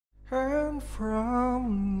And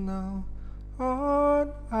from now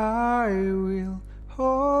on I will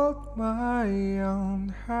hold my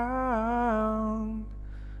own hand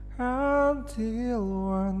until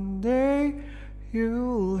one day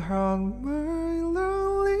you'll hold my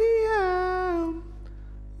lonely hand.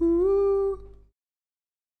 Ooh.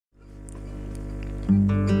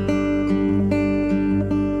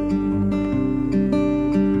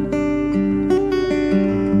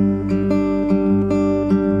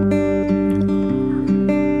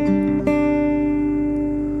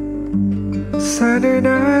 Sunday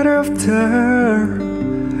night after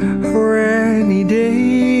a rainy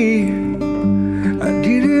day, I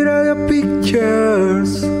deleted all your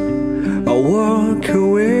pictures. I walk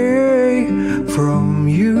away from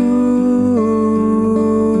you.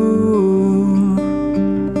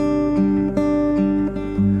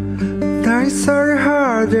 Nights are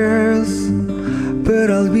hardest, but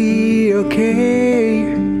I'll be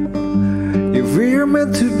okay. If we're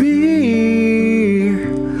meant to be,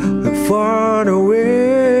 we're far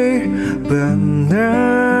away, but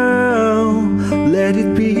now let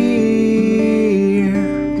it be.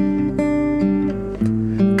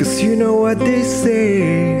 'Cause you know what they say,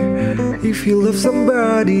 if you love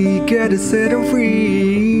somebody, you gotta set them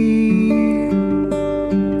free.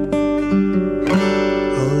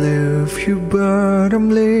 I love you, but I'm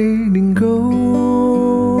letting go.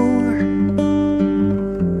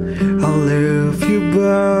 I love you,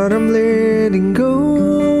 but I'm letting go.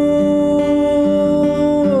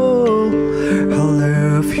 I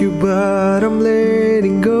love you, but I'm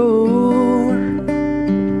letting go.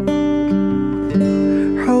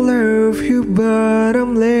 I love you, but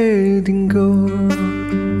I'm letting go.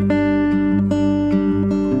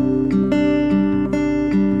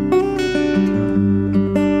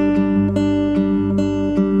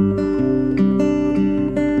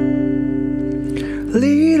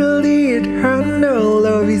 Little did I know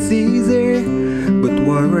love is easy, but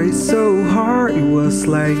why so hard? It was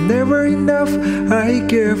like never enough. I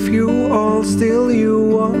gave you all, still you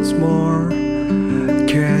want more.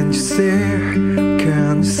 Can't you say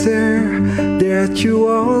that you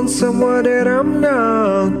want someone that I'm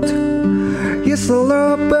not? Yes, I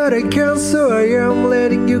love, but I can't, so I am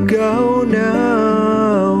letting you go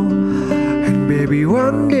now. And baby,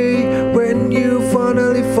 one day when you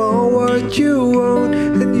finally found what you want,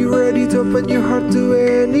 and you're ready to open your heart to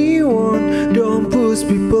anyone, don't push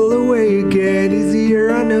people away again.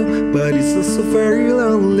 Easier, I know, but it's also very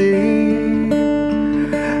lonely.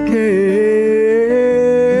 Yeah.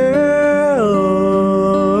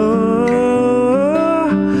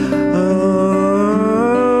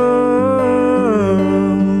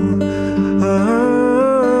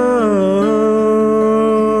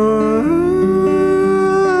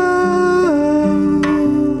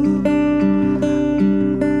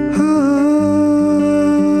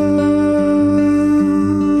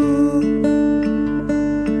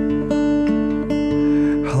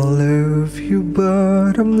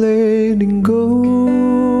 But I'm letting go.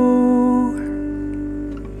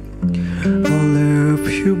 I love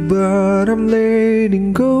you, but I'm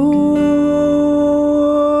letting go.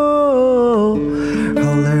 I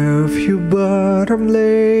love you, but I'm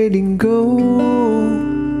letting go.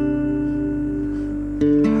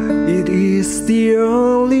 It is the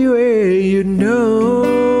only way, you know.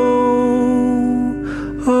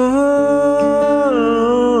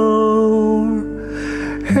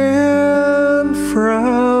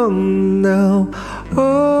 From now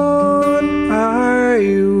on I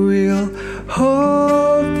will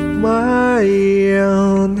hold my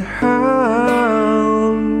own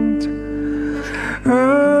hand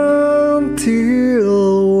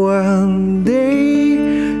until one day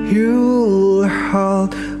you'll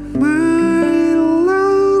hold my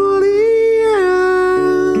lonely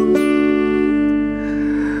hand.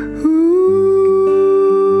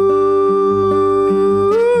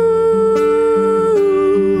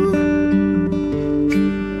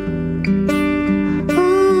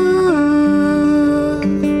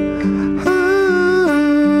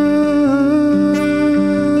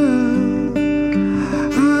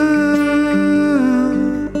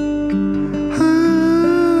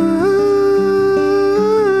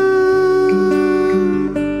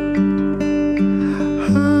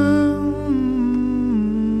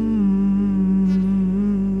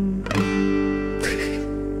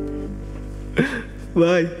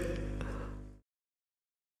 Bye.